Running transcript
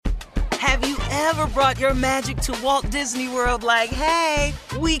Have you ever brought your magic to Walt Disney World like, hey,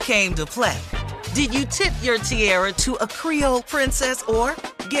 we came to play? Did you tip your tiara to a Creole princess or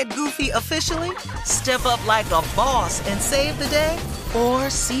get goofy officially? Step up like a boss and save the day? Or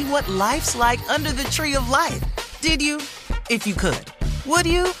see what life's like under the tree of life? Did you? If you could. Would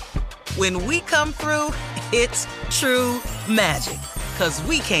you? When we come through, it's true magic. 'Cause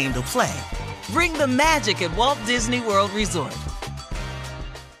we came to play. Bring the magic at Walt Disney World Resort.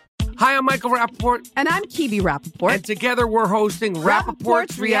 Hi, I'm Michael Rappaport. And I'm Kibi Rappaport. And together we're hosting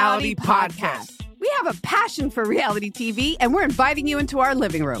Rappaport's Reality Podcast. We have a passion for reality TV, and we're inviting you into our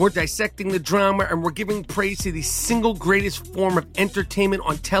living room. We're dissecting the drama, and we're giving praise to the single greatest form of entertainment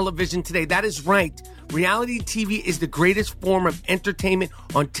on television today. That is right. Reality TV is the greatest form of entertainment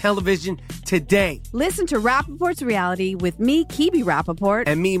on television today. Listen to Rappaport's Reality with me, Kibi Rappaport.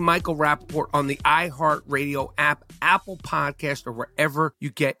 And me, Michael Rappaport, on the iHeartRadio app, Apple Podcast, or wherever you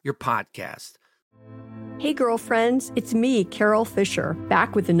get your podcast. Hey, girlfriends, it's me, Carol Fisher,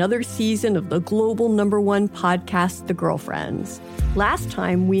 back with another season of the global #1 podcast, The Girlfriends. Last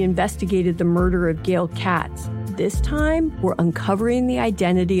time, we investigated the murder of Gail Katz. This time, we're uncovering the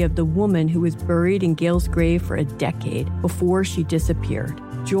identity of the woman who was buried in Gail's grave for a decade before she disappeared.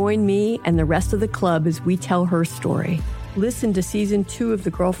 Join me and the rest of the club as we tell her story. Listen to Season 2 of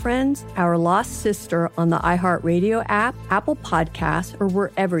The Girlfriends, Our Lost Sister on the iHeartRadio app, Apple Podcasts, or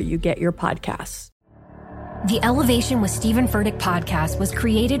wherever you get your podcasts. The Elevation with Stephen Furtick podcast was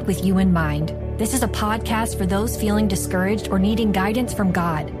created with you in mind. This is a podcast for those feeling discouraged or needing guidance from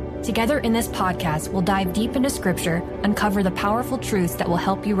God. Together in this podcast, we'll dive deep into Scripture, uncover the powerful truths that will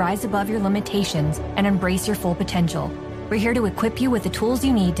help you rise above your limitations and embrace your full potential. We're here to equip you with the tools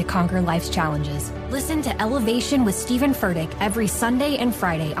you need to conquer life's challenges. Listen to Elevation with Stephen Furtick every Sunday and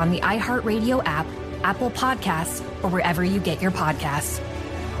Friday on the iHeartRadio app, Apple Podcasts, or wherever you get your podcasts.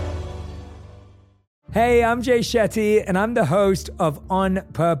 Hey, I'm Jay Shetty, and I'm the host of On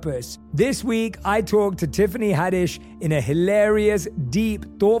Purpose. This week, I talked to Tiffany Haddish in a hilarious,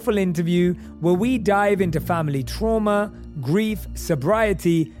 deep, thoughtful interview where we dive into family trauma, grief,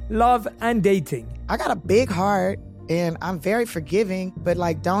 sobriety, love, and dating. I got a big heart, and I'm very forgiving, but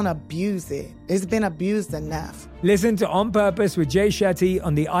don't abuse it. It's been abused enough. Listen to On Purpose with Jay Shetty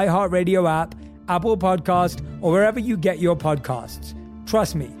on the iHeartRadio app, Apple Podcast, or wherever you get your podcasts.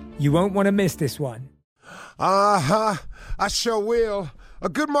 Trust me, you won't want to miss this one. I sure will.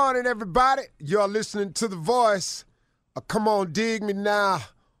 Good morning, everybody. You're listening to The Voice. Come on, dig me now.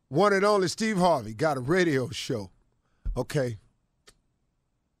 One and only Steve Harvey got a radio show. Okay.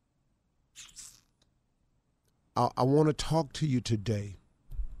 I want to talk to you today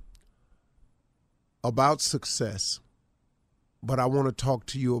about success, but I want to talk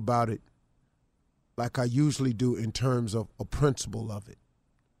to you about it like I usually do in terms of a principle of it.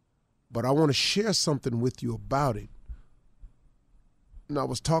 But I want to share something with you about it. And I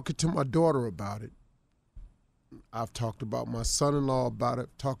was talking to my daughter about it. I've talked about my son-in-law about it.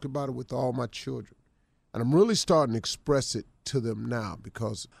 I've talked about it with all my children. And I'm really starting to express it to them now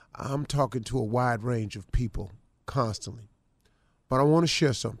because I'm talking to a wide range of people constantly. But I want to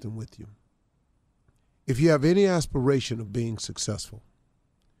share something with you. If you have any aspiration of being successful,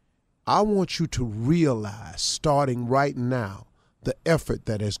 I want you to realize, starting right now, the effort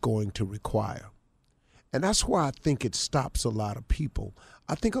that is going to require. And that's why I think it stops a lot of people.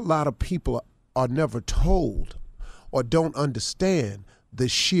 I think a lot of people are never told or don't understand the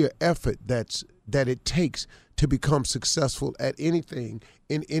sheer effort that it takes to become successful at anything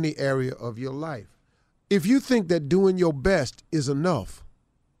in any area of your life. If you think that doing your best is enough,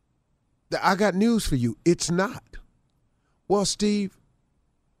 I got news for you. It's not. Well, Steve,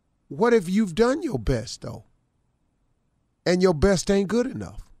 what if you've done your best, though? And your best ain't good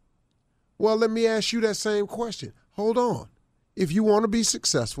enough? Well, let me ask you that same question. Hold on. If you want to be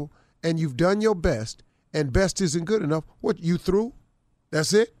successful and you've done your best and best isn't good enough, what, you through?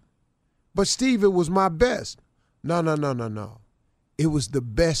 That's it? But Steve, it was my best. No. It was the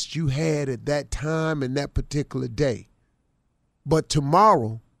best you had at that time and that particular day. But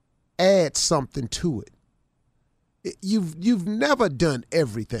tomorrow, add something to it. You've never done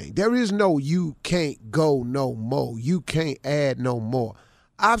everything. There is no you can't go no more. You can't add no more.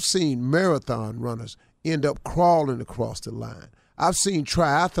 I've seen marathon runners end up crawling across the line. I've seen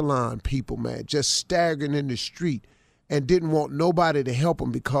triathlon people, man, just staggering in the street and didn't want nobody to help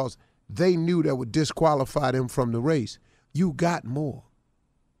them because they knew that would disqualify them from the race. You got more.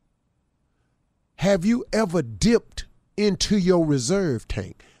 Have you ever dipped into your reserve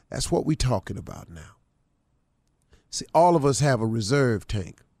tank? That's what we're talking about now. See, all of us have a reserve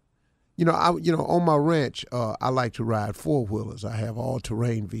tank. On my ranch, I like to ride four-wheelers. I have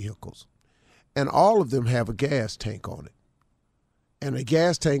all-terrain vehicles. And all of them have a gas tank on it. And a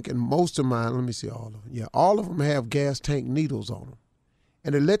gas tank, and most of mine, let me see all of them. Yeah, all of them have gas tank needles on them.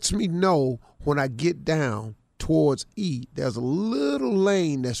 And it lets me know when I get down towards E, there's a little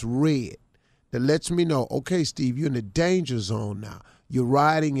lane that's red that lets me know, okay, Steve, you're in the danger zone now. You're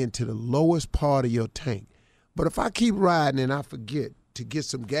riding into the lowest part of your tank. But if I keep riding and I forget to get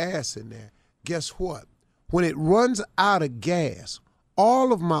some gas in there, guess what? When it runs out of gas,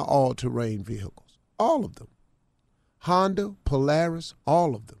 all of my all-terrain vehicles, all of them, Honda, Polaris,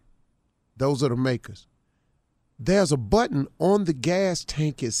 all of them, those are the makers. There's a button on the gas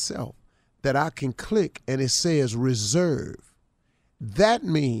tank itself that I can click and it says reserve. That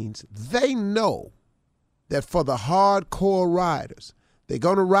means they know that for the hardcore riders, they're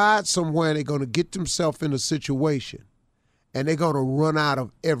going to ride somewhere and they're going to get themselves in a situation and they're going to run out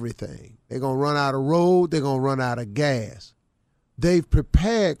of everything. They're going to run out of road. They're going to run out of gas. They've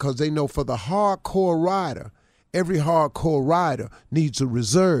prepared because they know for the hardcore rider, every hardcore rider needs a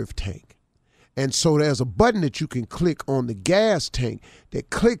reserve tank. And so there's a button that you can click on the gas tank that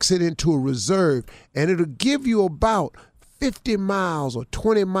clicks it into a reserve, and it'll give you about 50 miles or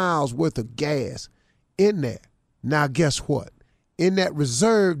 20 miles worth of gas in there. Now, guess what? In that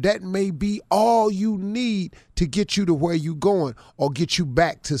reserve, that may be all you need to get you to where you're going or get you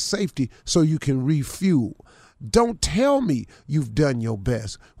back to safety so you can refuel. Don't tell me you've done your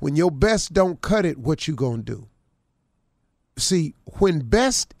best. When your best don't cut it, what you gonna do? See, when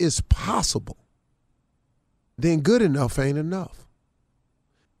best is possible, then good enough ain't enough.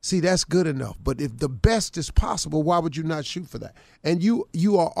 See, that's good enough. But if the best is possible, why would you not shoot for that? And you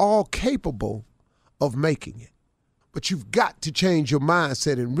are all capable of making it. But you've got to change your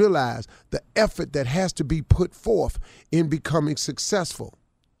mindset and realize the effort that has to be put forth in becoming successful.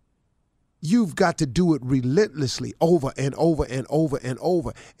 You've got to do it relentlessly over and over and over and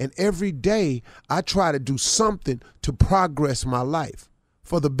over. And every day I try to do something to progress my life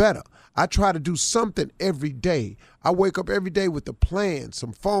for the better. I try to do something every day. I wake up every day with a plan,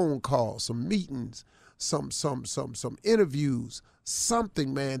 some phone calls, some meetings, some interviews,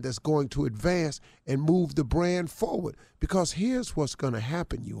 something, man, that's going to advance and move the brand forward. Because here's what's going to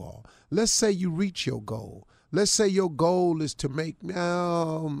happen, you all. Let's say you reach your goal. Let's say your goal is to make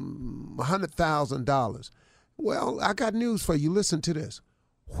 $100,000. Well, I got news for you. Listen to this.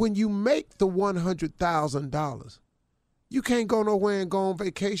 When you make the $100,000, you can't go nowhere and go on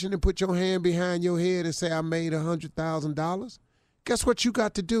vacation and put your hand behind your head and say, I made $100,000. Guess what you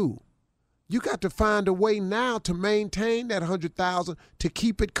got to do? You got to find a way now to maintain that $100,000 to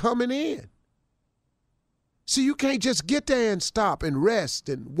keep it coming in. See, you can't just get there and stop and rest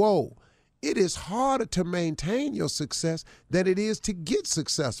and whoa. It is harder to maintain your success than it is to get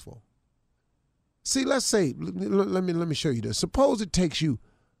successful. See, let's say, let me show you this. Suppose it takes you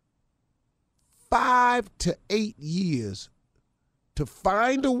 5 to 8 years to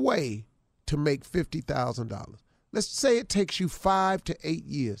find a way to make $50,000. Let's say it takes you 5 to 8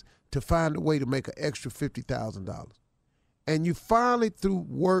 years to find a way to make an extra $50,000. And you finally, through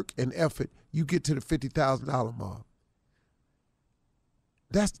work and effort, you get to the $50,000 mark.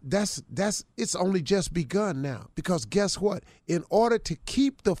 It's only just begun now. Because guess what? In order to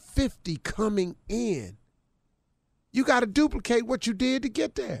keep the 50 coming in, you got to duplicate what you did to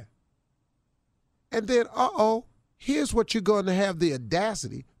get there. And then, here's what you're going to have the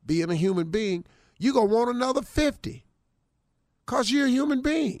audacity, being a human being, you're going to want another 50 because you're a human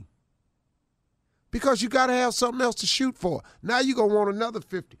being. Because you got to have something else to shoot for. Now you're going to want another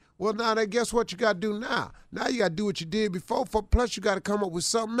 50. Well, now then guess what you got to do now? Now you got to do what you did before, plus you got to come up with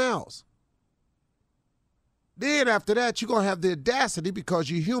something else. Then after that, you're going to have the audacity,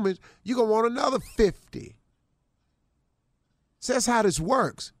 because you're humans, you're going to want another 50. So that's how this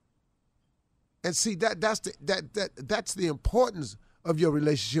works. And see, that's the importance of your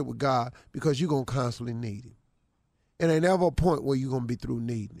relationship with God, because you're going to constantly need him. And ain't never a point where you're going to be through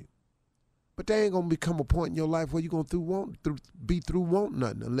needing him. But there ain't going to become a point in your life where you're going to be through wanting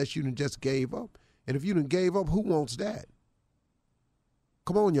nothing, unless you done just gave up. And if you done gave up, who wants that?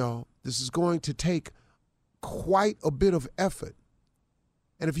 Come on, y'all. This is going to take quite a bit of effort.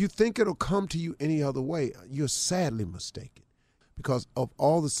 And if you think it'll come to you any other way, you're sadly mistaken. Because of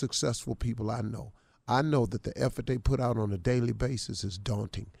all the successful people I know that the effort they put out on a daily basis is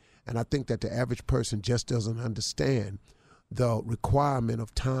daunting. And I think that the average person just doesn't understand the requirement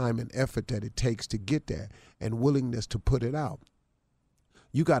of time and effort that it takes to get there and willingness to put it out.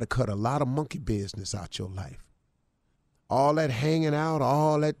 You got to cut a lot of monkey business out your life. All that hanging out,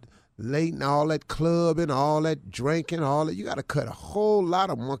 all that late and all that clubbing, all that drinking, all that. You got to cut a whole lot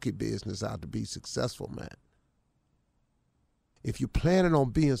of monkey business out to be successful, man. If you're planning on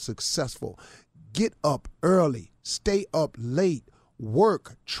being successful, get up early, stay up late,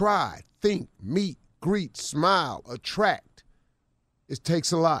 work, try, think, meet, greet, smile, attract. It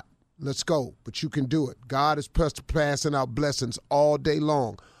takes a lot. Let's go. But you can do it. God is passing out blessings all day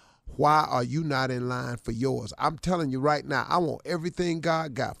long. Why are you not in line for yours? I'm telling you right now, I want everything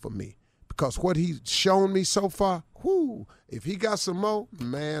God got for me. Because what he's shown me so far, whoo, if he got some more,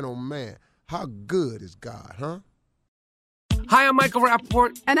 man, oh man, how good is God, huh? Hi, I'm Michael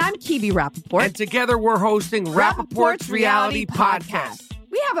Rappaport. And I'm Kibi Rappaport. And together we're hosting Rappaport's Reality Podcast.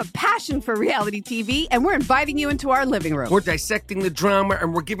 We have a passion for reality TV, and we're inviting you into our living room. We're dissecting the drama,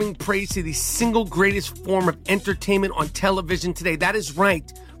 and we're giving praise to the single greatest form of entertainment on television today. That is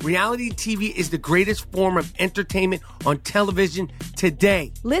right. Reality TV is the greatest form of entertainment on television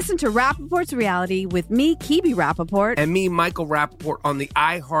today. Listen to Rappaport's Reality with me, Kibi Rappaport. And me, Michael Rappaport, on the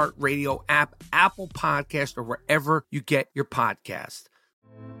iHeartRadio app, Apple Podcast, or wherever you get your podcast.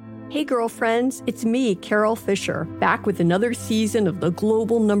 Hey, girlfriends, it's me, Carol Fisher, back with another season of the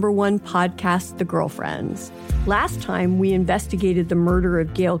global #1 podcast, The Girlfriends. Last time, we investigated the murder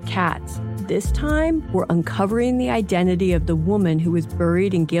of Gail Katz. This time, we're uncovering the identity of the woman who was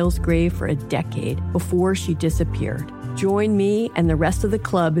buried in Gail's grave for a decade before she disappeared. Join me and the rest of the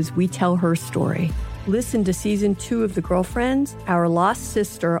club as we tell her story. Listen to Season 2 of The Girlfriends, Our Lost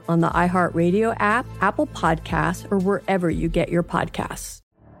Sister, on the iHeartRadio app, Apple Podcasts, or wherever you get your podcasts.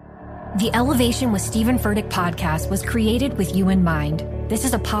 The Elevation with Stephen Furtick podcast was created with you in mind. This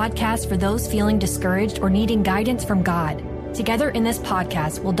is a podcast for those feeling discouraged or needing guidance from God. Together in this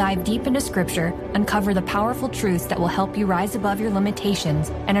podcast, we'll dive deep into Scripture, uncover the powerful truths that will help you rise above your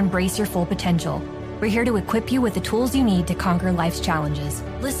limitations and embrace your full potential. We're here to equip you with the tools you need to conquer life's challenges.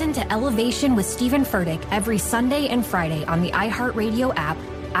 Listen to Elevation with Stephen Furtick every Sunday and Friday on the iHeartRadio app,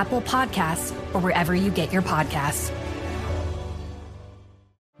 Apple Podcasts, or wherever you get your podcasts.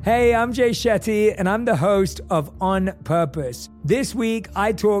 Hey, I'm Jay Shetty, and I'm the host of On Purpose. This week,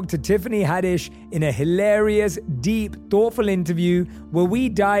 I talked to Tiffany Haddish in a hilarious, deep, thoughtful interview where we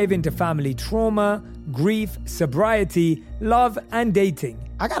dive into family trauma, grief, sobriety, love, and dating.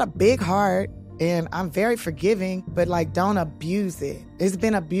 I got a big heart, and I'm very forgiving, but don't abuse it. It's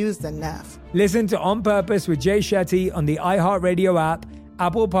been abused enough. Listen to On Purpose with Jay Shetty on the iHeartRadio app,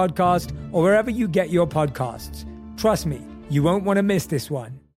 Apple Podcast, or wherever you get your podcasts. Trust me, you won't want to miss this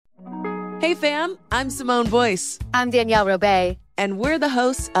one. Hey fam, I'm Simone Boyce. I'm Danielle Robay. And we're the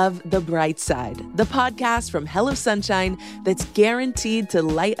hosts of The Bright Side, the podcast from Hello Sunshine that's guaranteed to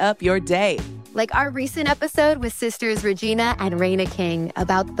light up your day. Like our recent episode with sisters Regina and Raina King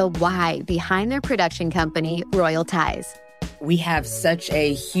about the why behind their production company, Royal Ties. We have such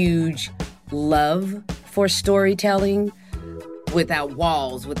a huge love for storytelling without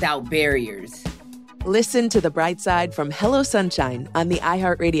walls, without barriers. Listen to The Bright Side from Hello Sunshine on the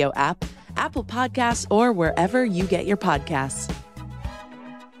iHeartRadio app, Apple Podcasts, or wherever you get your podcasts.